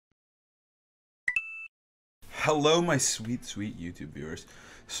Hello, my sweet, sweet YouTube viewers.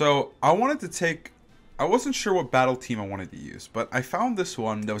 So, I wasn't sure what battle team I wanted to use, but I found this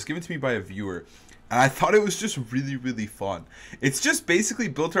one that was given to me by a viewer, and I thought it was just really, really fun. It's just basically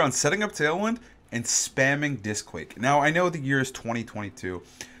built around setting up Tailwind and spamming DisQuake. Now, I know the year is 2022,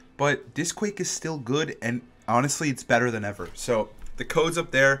 but DisQuake is still good, and honestly, it's better than ever. So, the code's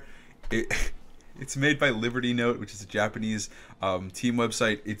up there. It's made by Liberty Note, which is a Japanese team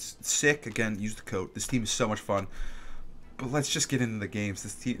website. It's sick. Again, use the code. This team is so much fun. But let's just get into the games.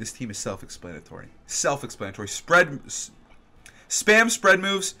 This team is self-explanatory. Self-explanatory. Spam spread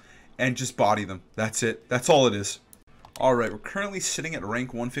moves and just body them. That's it. That's all it is. All right, we're currently sitting at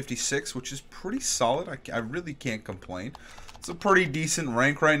rank 156, which is pretty solid. I really can't complain. It's a pretty decent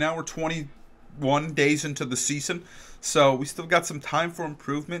rank right now. We're 21 days into the season, so we still got some time for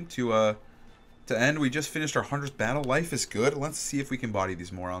improvement to end. We just finished our 100th battle. Life is good. Let's see if we can body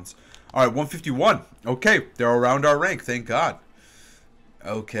these morons. All right, 151. Okay, they're around our rank. Thank God.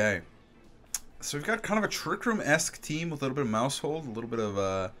 Okay. So we've got kind of a Trick Room-esque team with a little bit of Maushold, a little bit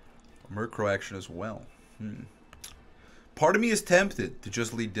of Murkrow action as well. Part of me is tempted to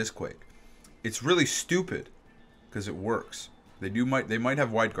just lead DisQuake. It's really stupid because it works. They might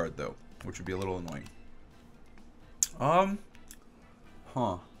have Wide Guard though, which would be a little annoying.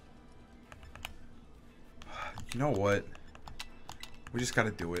 You know what? We just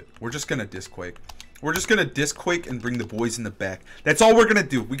gotta do it. We're just gonna DisQuake. We're just gonna DisQuake and bring the boys in the back. That's all we're gonna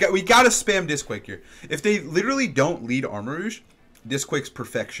do. We gotta spam DisQuake here. If they literally don't lead Armorogue, DisQuake's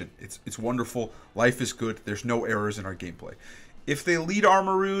perfection. It's wonderful. Life is good. There's no errors in our gameplay. If they lead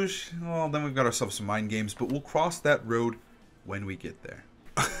Armorogue, well, then we've got ourselves some mind games, but we'll cross that road when we get there.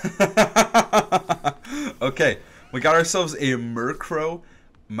 Okay, we got ourselves a Murkrow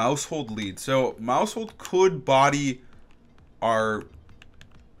Maushold lead. So Maushold could body our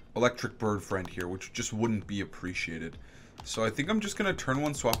electric bird friend here, which just wouldn't be appreciated. So I think I'm just gonna turn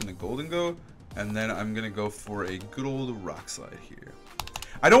one, swap into Gholdengo, and then I'm gonna go for a good old rock slide here.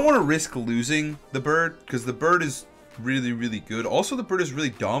 I don't want to risk losing the bird because the bird is really, really good. Also, the bird is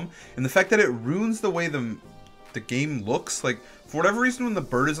really dumb, and the fact that it ruins the way the game looks. Like, for whatever reason, when the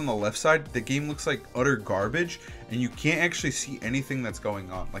bird is on the left side, the game looks like utter garbage, and you can't actually see anything that's going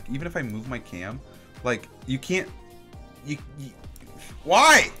on. Like, even if I move my cam, like, you can't...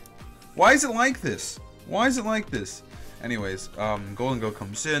 Why? Why is it like this? Why is it like this? Anyways, Gholdengo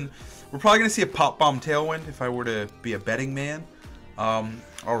comes in. We're probably going to see a Pop Bomb Tailwind if I were to be a betting man.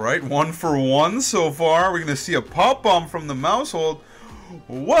 Alright, 1 for 1 so far. We're going to see a Pop Bomb from the Maushold.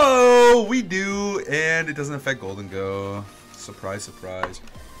 Whoa, we do, and it doesn't affect Gholdengo. Surprise, surprise.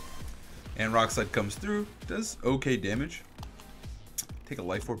 And Rock Slide comes through, does okay damage. Take a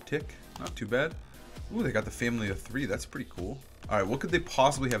Life Orb tick, not too bad. Ooh, they got the family of 3, that's pretty cool. Alright, what could they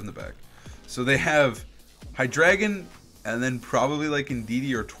possibly have in the back? So they have Hydreigon, and then probably like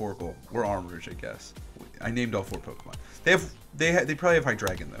Indeedee or Torkoal, or Armorogue, I guess. I named all 4 Pokemon. They probably have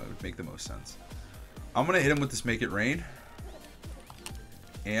Hydreigon though, it would make the most sense. I'm gonna hit him with this Make It Rain.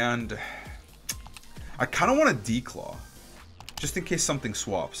 And I kind of want to Declaw, just in case something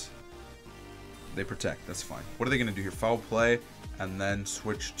swaps. They protect, that's fine. What are they going to do here? Foul Play, and then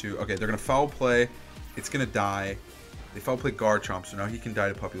switch to... Okay, they're going to Foul Play. It's going to die. They Foul Play Garchomp, so now he can die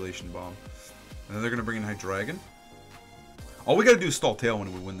to Population Bomb. And then they're going to bring in Hydreigon. All we got to do is stall Tailwind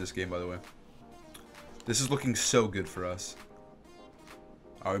and we win this game, by the way. This is looking so good for us.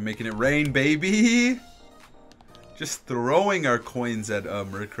 Are we making it rain, baby? Just throwing our coins at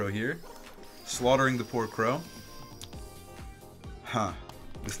Murkrow here. Slaughtering the poor crow. Huh.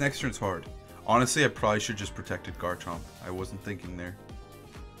 This next turn's hard. Honestly, I probably should just protected Garchomp. I wasn't thinking there.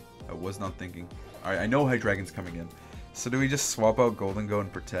 I was not thinking. Alright, I know Hydreigon's coming in. So do we just swap out Gholdengo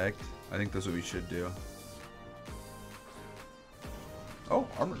and protect? I think that's what we should do. Oh,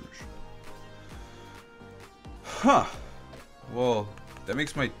 Armorogue. Huh. Well, that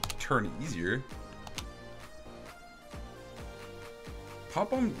makes my turn easier.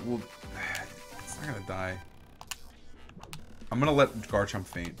 Pop Bomb will... It's not gonna die. I'm gonna let Garchomp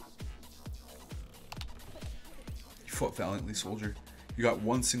faint. You fought valiantly, soldier. You got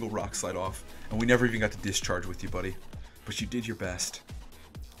one single Rock Slide off, and we never even got to discharge with you, buddy. But you did your best.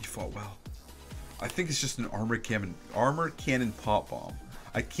 You fought well. I think it's just an Armor Cannon Pop Bomb.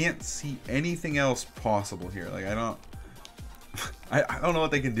 I can't see anything else possible here. Like, I don't... I don't know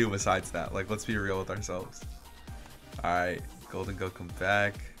what they can do besides that. Like, let's be real with ourselves. Alright. Gholdengo come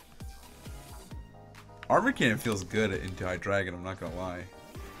back. Armor Cannon feels good into Hydreigon, I'm not gonna lie.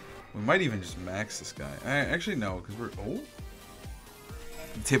 We might even just max this guy. Actually, no, because we're... Oh?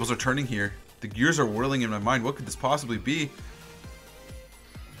 The tables are turning here. The gears are whirling in my mind. What could this possibly be?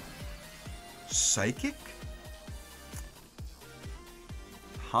 Psychic?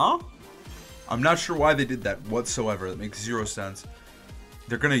 Huh? I'm not sure why they did that whatsoever. That makes zero sense.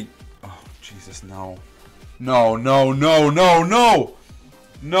 They're gonna... Oh, Jesus, no. No, no, no, no, no!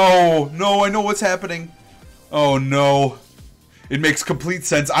 No, no, I know what's happening. Oh, no. It makes complete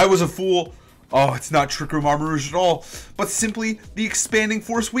sense. I was a fool. Oh, it's not Trick Room Armorogue at all, but simply the expanding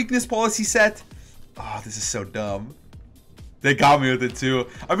force weakness policy set. Oh, this is so dumb. They got me with it too.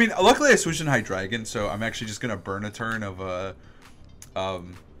 I mean, luckily I switched in Hydreigon, so I'm actually just gonna burn a turn of oh,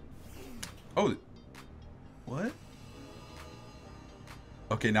 what?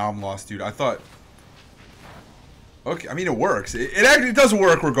 Okay, now I'm lost, dude. I thought. Okay, I mean it works. It actually does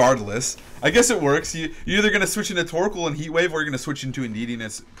work regardless. I guess it works. You're either gonna switch into Torkoal and Heat Wave, or you're gonna switch into Indeedee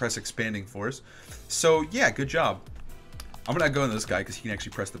and press Expanding Force. So yeah, good job. I'm gonna go into this guy because he can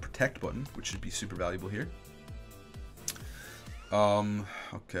actually press the Protect button, which should be super valuable here.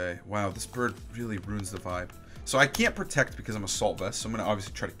 Okay. Wow, this bird really ruins the vibe. So I can't protect because I'm Assault Vest, so I'm gonna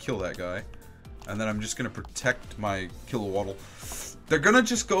obviously try to kill that guy. And then I'm just gonna protect my Kilowattrel. They're gonna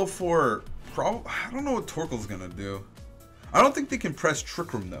just go for... I don't know what Torkoal's gonna do. I don't think they can press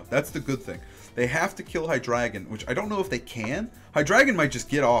Trick Room, though. That's the good thing. They have to kill Hydreigon, which I don't know if they can. Hydreigon might just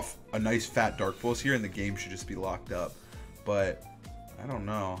get off a nice fat Dark Pulse here, and the game should just be locked up. But, I don't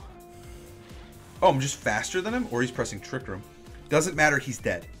know. Oh, I'm just faster than him? Or he's pressing Trick Room. Doesn't matter, he's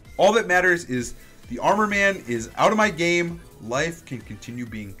dead. All that matters is the Armor Man is out of my game. Life can continue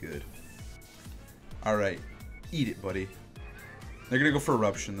being good. Alright. Eat it, buddy. They're gonna go for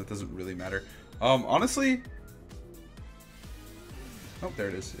Eruption. That doesn't really matter. Honestly... Oh, there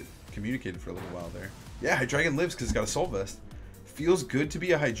it is. It communicated for a little while there. Yeah, Hydreigon lives because it's got a Soul Vest. Feels good to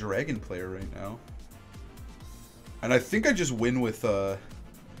be a Hydreigon player right now. And I think I just win with the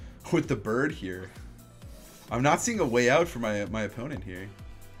bird here. I'm not seeing a way out for my opponent here.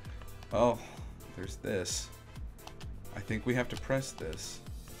 Oh, there's this. I think we have to press this.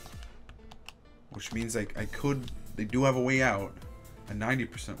 Which means they do have a way out. A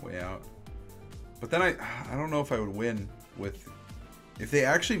 90% way out. But then I don't know if I would win with... If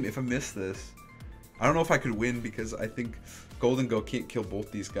I miss this, I don't know if I could win because I think Gholdengo can't kill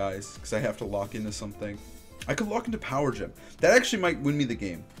both these guys because I have to lock into something. I could lock into Power Gem. That actually might win me the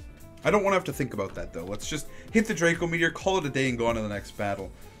game. I don't want to have to think about that, though. Let's just hit the Draco Meteor, call it a day, and go on to the next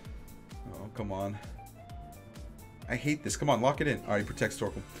battle. Oh, come on. I hate this. Come on, lock it in. All right, protects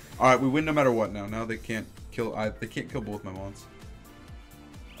Torkoal. All right, we win no matter what now. Now they can't kill. They can't kill both my mons.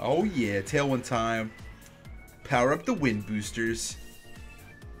 Oh yeah, Tailwind time. Power up the wind boosters.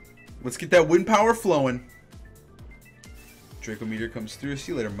 Let's get that wind power flowing. Draco Meteor comes through.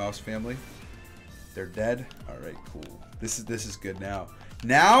 See you later, Mouse family. They're dead. All right, cool. This is good now.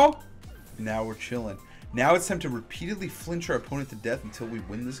 Now we're chilling. Now it's time to repeatedly flinch our opponent to death until we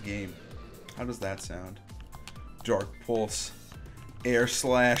win this game. How does that sound? Dark Pulse. Air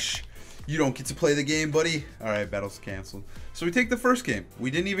Slash. You don't get to play the game, buddy. Alright, battle's canceled. So we take the first game.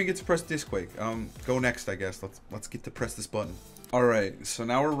 We didn't even get to press DisQuake. Go next, I guess. Let's get to press this button. Alright, so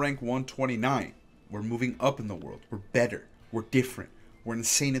now we're rank 129. We're moving up in the world. We're better. We're different. We're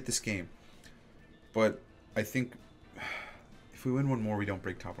insane at this game. But I think if we win one more, we don't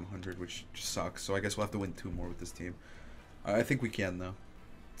break top 100, which just sucks. So I guess we'll have to win 2 more with this team. I think we can, though.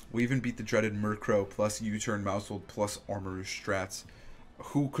 We even beat the dreaded Murkrow plus U-turn Maushold plus Armorogue strats.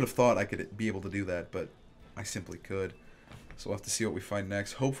 Who could have thought I could be able to do that, but I simply could. So we'll have to see what we find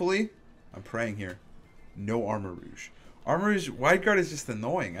next. Hopefully, I'm praying here, no Armorogue. Armorogue Wide Guard is just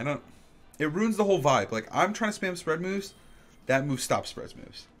annoying. It ruins the whole vibe. Like, I'm trying to spam spread moves. That move stops spread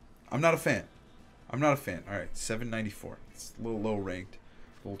moves. I'm not a fan. I'm not a fan. All right, 794. It's a little low ranked.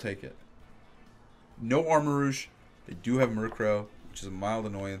 We'll take it. No Armorogue. They do have Murkrow, which is a mild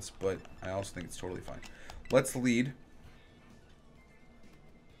annoyance, but I also think it's totally fine. Let's lead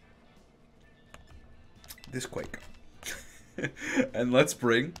DisQuake. And let's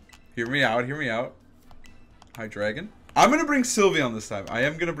bring, hear me out, Hydreigon. I'm going to bring Sylveon this time. I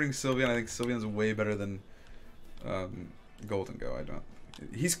am going to bring Sylveon. I think Sylveon's way better than Gholdengo.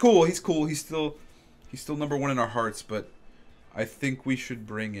 He's cool. He's still number 1 in our hearts, but I think we should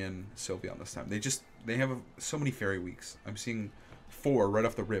bring in Sylveon this time. They have so many fairy weeks. I'm seeing 4 right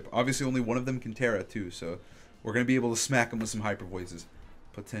off the rip. Obviously, only one of them can Terra too, so we're going to be able to smack them with some Hyper Voices,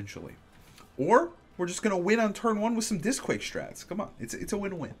 potentially. Or we're just going to win on turn 1 with some DisQuake strats. Come on. It's a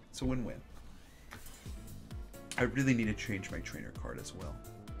win-win. It's a win-win. I really need to change my trainer card as well.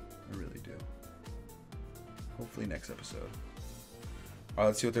 I really do. Hopefully next episode. Alright,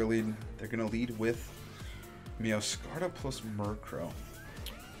 let's see what they're leading. They're going to lead with Meowscarada plus Murkrow.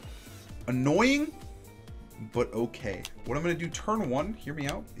 Annoying, but okay. What I'm going to do turn 1, hear me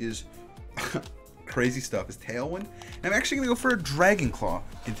out, is crazy stuff is Tailwind. And I'm actually going to go for a Dragon Claw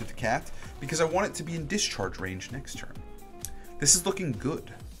into the cat because I want it to be in discharge range next turn. This is looking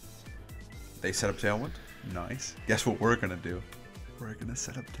good. They set up Tailwind. Nice. Guess what we're going to do? We're going to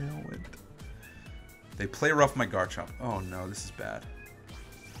set up Tailwind. They play rough my Garchomp. Oh no, this is bad.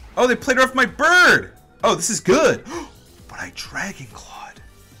 Oh, they played rough my bird! Oh, this is good! But I Dragon Clawed.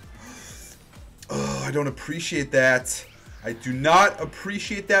 Oh, I don't appreciate that. I do not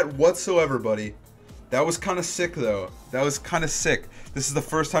appreciate that whatsoever, buddy. That was kind of sick, though. That was kind of sick. This is the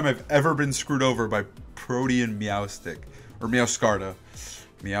first time I've ever been screwed over by Protean Meowstick. Or Meowscarda.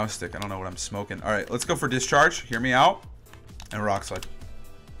 Meowstick. I don't know what I'm smoking. Alright, let's go for Discharge. Hear me out. And Rock Slide.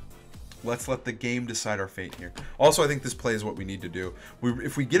 Let's let the game decide our fate here. Also, I think this play is what we need to do.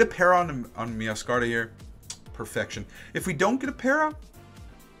 If we get a para on Meowscarda here, perfection. If we don't get a para,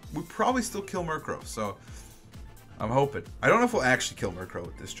 we probably still kill Murkrow. So, I'm hoping. I don't know if we'll actually kill Murkrow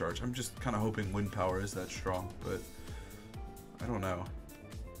with Discharge. I'm just kind of hoping Wind Power is that strong, but I don't know.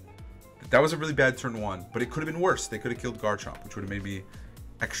 That was a really bad turn 1, but it could have been worse. They could have killed Garchomp, which would have made me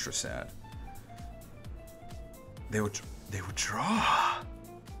extra sad. They would draw.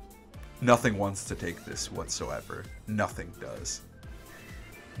 Nothing wants to take this whatsoever. Nothing does.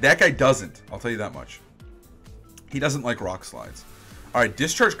 That guy doesn't. I'll tell you that much. He doesn't like Rock Slides. Alright,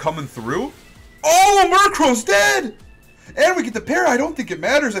 Discharge coming through. Oh, Murkrow's dead! And we get the para. I don't think it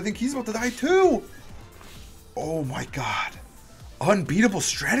matters. I think he's about to die too. Oh my god. Unbeatable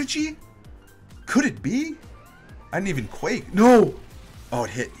strategy? Could it be? I didn't even quake. No! Oh, it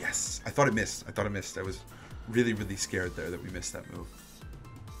hit. Yes. I thought it missed. I was really, really scared there that we missed that move.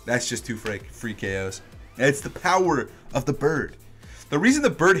 That's just two free KOs. It's the power of the bird. The reason the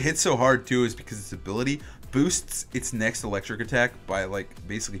bird hits so hard too is because its ability boosts its next electric attack by like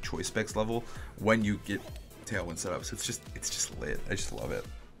basically choice specs level when you get Tailwind set up. So it's just lit. I just love it.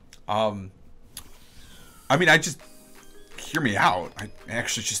 I mean, hear me out. I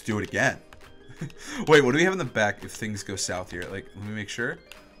actually just do it again. Wait, what do we have in the back if things go south here? Like, let me make sure.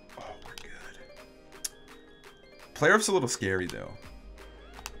 Oh, we're good. Play rough's a little scary though.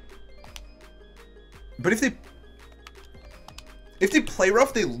 But if they play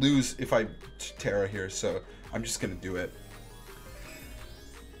rough, they lose if I Terra here, so I'm just gonna do it.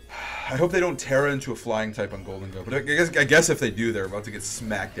 I hope they don't Terra into a flying type on Gholdengo, but I guess if they do, they're about to get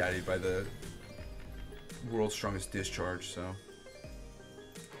smack daddied by the world's strongest Discharge, so.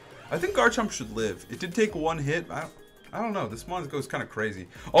 I think Garchomp should live. It did take one hit. I don't know. This mon goes kind of crazy.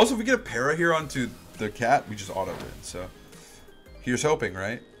 Also, if we get a para here onto the cat, we just auto win, so. Here's hoping,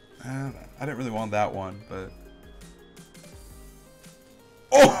 right? I didn't really want that one, but...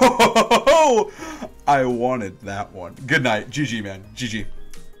 Oh! I wanted that one. Good night. GG, man. GG.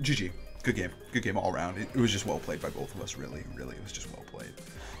 GG. Good game. Good game all around. It was just well played by both of us, really. Really, it was just well played.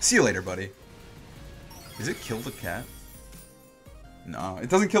 See you later, buddy. Does it kill the cat? No,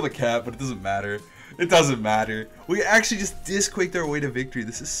 it doesn't kill the cat, but it doesn't matter. It doesn't matter. We actually just DisQuaked our way to victory.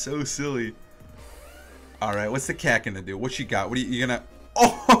 This is so silly. Alright, what's the cat gonna do? What you got? What are you gonna...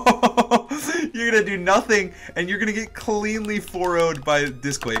 Oh, you're gonna do nothing, and you're gonna get cleanly 4-0'd by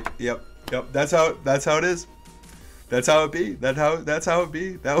DisQuake. Yep. That's how it is. That's how it be. That's how it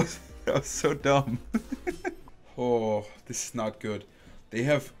be. That was so dumb. Oh, this is not good. They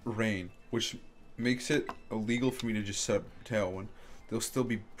have Rain, which makes it illegal for me to just set up Tailwind. They'll still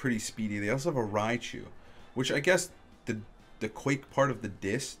be pretty speedy. They also have a Raichu, which I guess the Quake part of the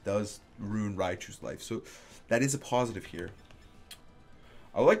Dis does ruin Raichu's life. So that is a positive here.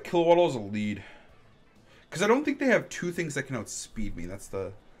 I like Kilowattrel as a lead. Because I don't think they have two things that can outspeed me. That's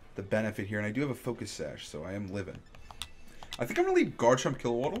the benefit here. And I do have a Focus Sash, so I am living. I think I'm going to lead Garchomp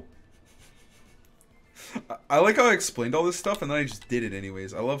Kilowattrel. I like how I explained all this stuff, and then I just did it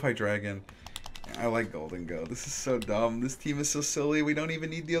anyways. I love Hydreigon. I like Gholdengo. This is so dumb. This team is so silly. We don't even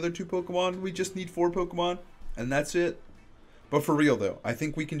need the other two Pokemon. We just need 4 Pokemon, and that's it. But for real, though, I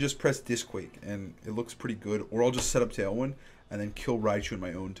think we can just press DisQuake, and it looks pretty good. Or I'll just set up Tailwind, and then kill Raichu in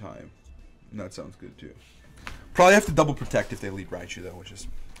my own time. And that sounds good, too. Probably have to double protect if they lead Raichu, though, which is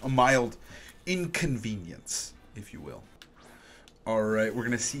a mild inconvenience, if you will. Alright, we're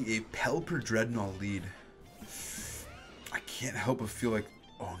going to see a Pelipper Dreadnought lead. I can't help but feel like,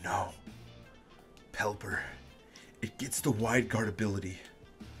 oh no. Pelipper. It gets the Wide Guard ability.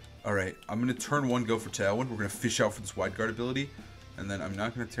 Alright, I'm going to turn 1, go for Tailwind. We're going to fish out for this Wide Guard ability. And then I'm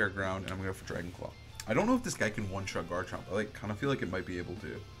not going to Tear Ground, and I'm going to go for Dragon Claw. I don't know if this guy can one-shot Garchomp. I kind of feel like it might be able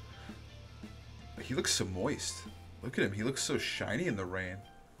to. He looks so moist. Look at him. He looks so shiny in the rain.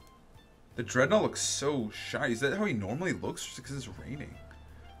 The Dreadnought looks so shiny. Is that how he normally looks? Just because it's raining.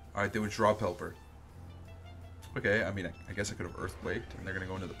 Alright, they would draw Pelipper. Okay, I mean, I guess I could have Earthquaked, and they're going to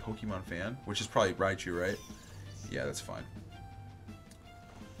go into the Pokemon Fan, which is probably Raichu, right? Yeah, that's fine.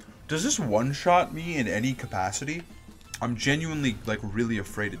 Does this one-shot me in any capacity? I'm genuinely, like, really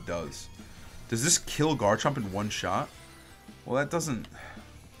afraid it does. Does this kill Garchomp in one shot? Well, that doesn't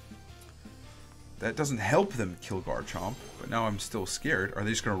help them kill Garchomp, but now I'm still scared. Are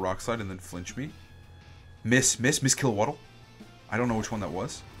they just going to Rock Slide and then flinch me? Miss Kilowattrel. I don't know which one that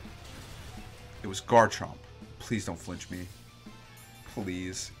was. It was Garchomp. Please don't flinch me.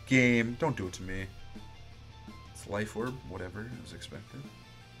 Please. Game, don't do it to me. It's Life Orb, whatever, as expected.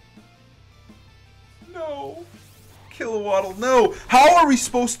 No. Kilowattrel, no. How are we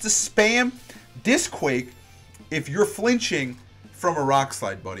supposed to spam DisQuake if you're flinching from a Rock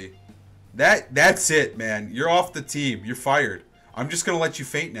Slide, buddy? That's it, man. You're off the team. You're fired. I'm just going to let you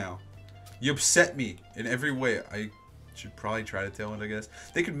faint now. You upset me in every way. I should probably try to Tailwind, I guess.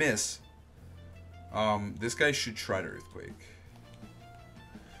 They could miss. This guy should try to Earthquake.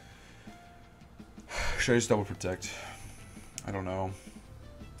 Should I just double protect? I don't know.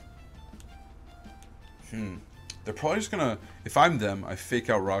 They're probably just gonna... If I'm them, I fake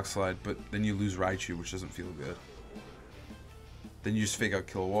out Rock Slide, but then you lose Raichu, which doesn't feel good. Then you just fake out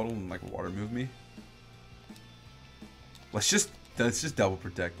Kilowattrel and, like, water move me. Let's just double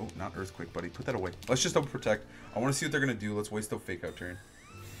protect. Oh, not Earthquake, buddy. Put that away. Let's just double protect. I want to see what they're gonna do. Let's waste the fake out turn.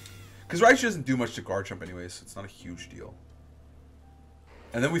 Because Raichu doesn't do much to Garchomp anyways, so it's not a huge deal.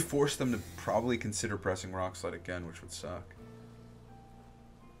 And then we force them to probably consider pressing Rock Slide again, which would suck.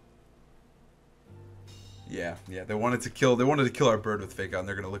 Yeah, they wanted to kill our bird with fake out, and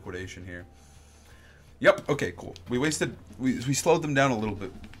they're gonna liquidation here. Yep, okay, cool. We slowed them down a little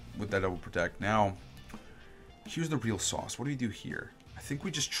bit with that double protect. Now, here's the real sauce. What do we do here? I think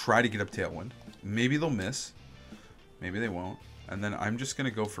we just try to get up Tailwind. Maybe they'll miss. Maybe they won't. And then I'm just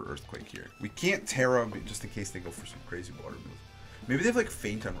gonna go for Earthquake here. We can't Terra just in case they go for some crazy water move. Maybe they have like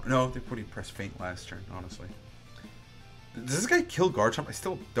Feint on... No, they probably pressed Feint last turn, honestly. Does this guy kill Garchomp? I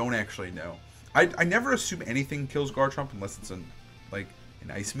still don't actually know. I never assume anything kills Garchomp unless it's an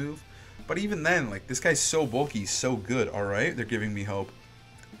ice move. But even then, like, this guy's so bulky, he's so good. Alright, they're giving me hope.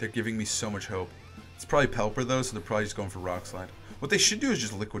 They're giving me so much hope. It's probably Pelipper though, so they're probably just going for Rock Slide. What they should do is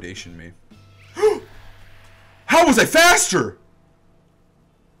just liquidation me. How was I faster?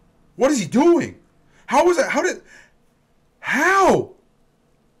 What is he doing? How was that? How?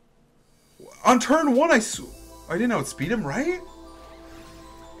 On turn 1, I didn't outspeed him, right?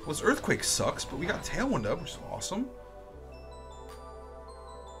 Well, his Earthquake sucks, but we got Tailwind up, which is awesome.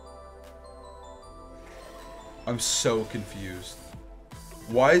 I'm so confused.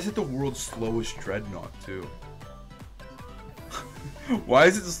 Why is it the world's slowest Dreadnought, too? Why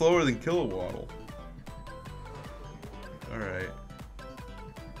is it slower than Kilowattrel? Alright.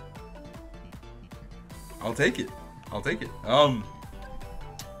 I'll take it.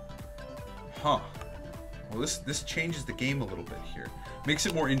 Huh. Well, this changes the game a little bit here. Makes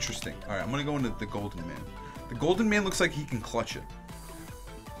it more interesting. Alright, I'm gonna go into the Golden Man. The Golden Man looks like he can clutch it.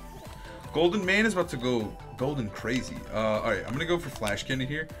 Golden Man is about to go golden crazy. Alright, I'm gonna go for Flash Cannon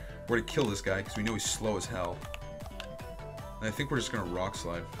here. We're gonna kill this guy, because we know he's slow as hell. And I think we're just gonna Rock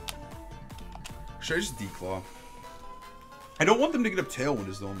Slide. Should I just Declaw? I don't want them to get up Tailwind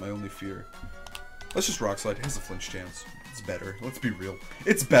is though my only fear. Let's just Rock Slide. It has a flinch chance. It's better. Let's be real.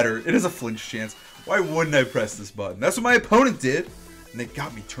 It's better. It has a flinch chance. Why wouldn't I press this button? That's what my opponent did. And they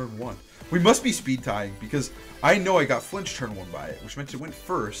got me turn 1. We must be speed tying because I know I got flinch turn 1 by it, which meant it went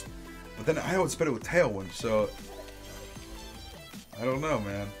first. But then I outsped it with Tailwind, so... I don't know,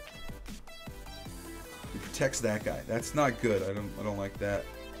 man. He protects that guy. That's not good. I don't like that.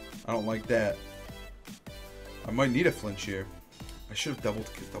 I don't like that. I might need a flinch here. I should have double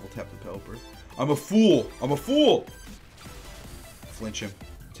tapped the Pelipper. I'm a fool! I'm a fool! Flinch him.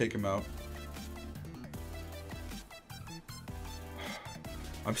 Take him out.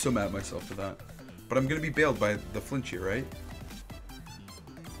 I'm so mad at myself for that. But I'm gonna be bailed by the flinch here, right?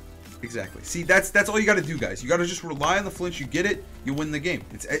 Exactly. See, that's all you gotta do, guys. You gotta just rely on the flinch. You get it, you win the game.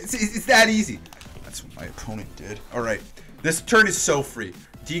 It's that easy. That's what my opponent did. Alright. This turn is so free.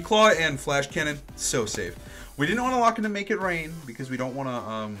 Declaw and Flash Cannon, so safe. We didn't want to lock in to Make It Rain because we don't want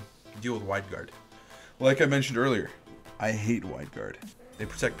to deal with Wide Guard. Like I mentioned earlier, I hate Wide Guard. They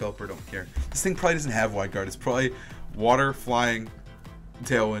protect Pelipper, don't care. This thing probably doesn't have Wide Guard. It's probably Water, Flying,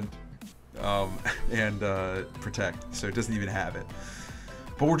 Tailwind, and Protect. So it doesn't even have it.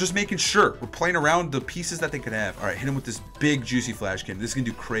 But we're just making sure. We're playing around the pieces that they could have. Alright, hit him with this big, juicy Flash Cannon. This is going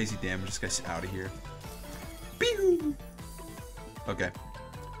to do crazy damage. This guy's out of here. Pew! Okay.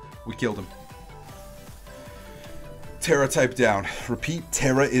 We killed him. Terra type down. Repeat,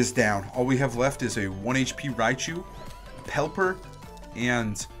 Terra is down. All we have left is a 1 HP Raichu, Pelipper,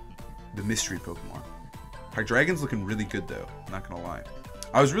 and the mystery Pokemon. Hydreigon's looking really good though, not gonna lie.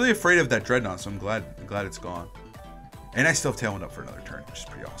 I was really afraid of that Dreadnought, so I'm glad it's gone. And I still have Tailwind up for another turn, which is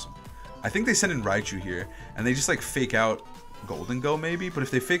pretty awesome. I think they send in Raichu here, and they just like fake out Gholdengo maybe, but if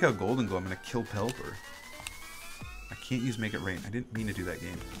they fake out Gholdengo, I'm gonna kill Pelipper. I can't use Make It Rain. I didn't mean to do that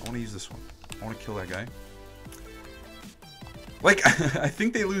game. I wanna use this one. I wanna kill that guy. Like, I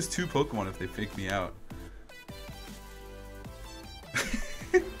think they lose 2 Pokemon if they fake me out.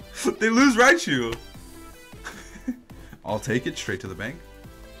 They lose Raichu. I'll take it straight to the bank.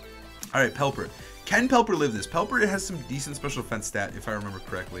 Alright, Pelipper. Can Pelipper live this? Pelipper has some decent special defense stat, if I remember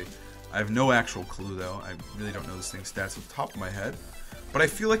correctly. I have no actual clue, though. I really don't know this thing's stats off the top of my head. But I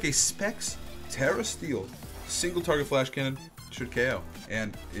feel like a Specs Terra Steel single target flash cannon should KO.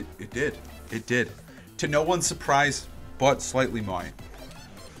 And it did. It did. To no one's surprise, but slightly mine.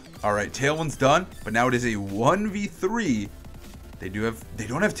 Alright, Tailwind's done, but now it is a 1v3. They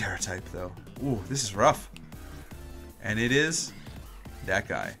don't have Terra type, though. Ooh, this is rough. And it is that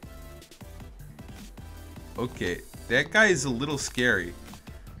guy. Okay, that guy is a little scary.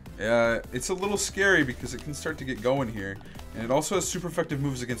 It's a little scary because it can start to get going here. And it also has super effective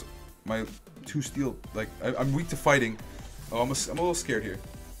moves against my 2 steel. Like, I'm weak to fighting. Oh, I'm a little scared here.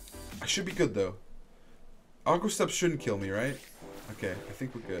 I should be good, though. Goodstuffs shouldn't kill me, right? Okay, I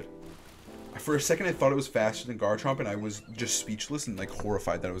think we're good. For a second, I thought it was faster than Garchomp, and I was just speechless and, like,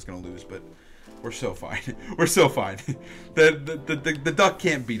 horrified that I was going to lose, but we're so fine. We're so fine. The duck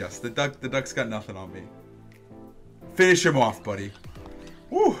can't beat us. The duck's got nothing on me. Finish him off, buddy.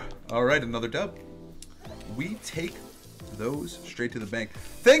 Woo! Alright, another dub. We take those straight to the bank.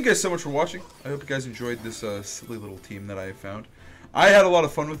 Thank you guys so much for watching. I hope you guys enjoyed this silly little team that I have found. I had a lot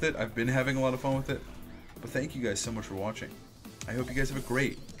of fun with it. I've been having a lot of fun with it. But thank you guys so much for watching. I hope you guys have a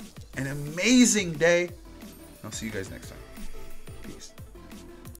great and amazing day. I'll see you guys next time. Peace.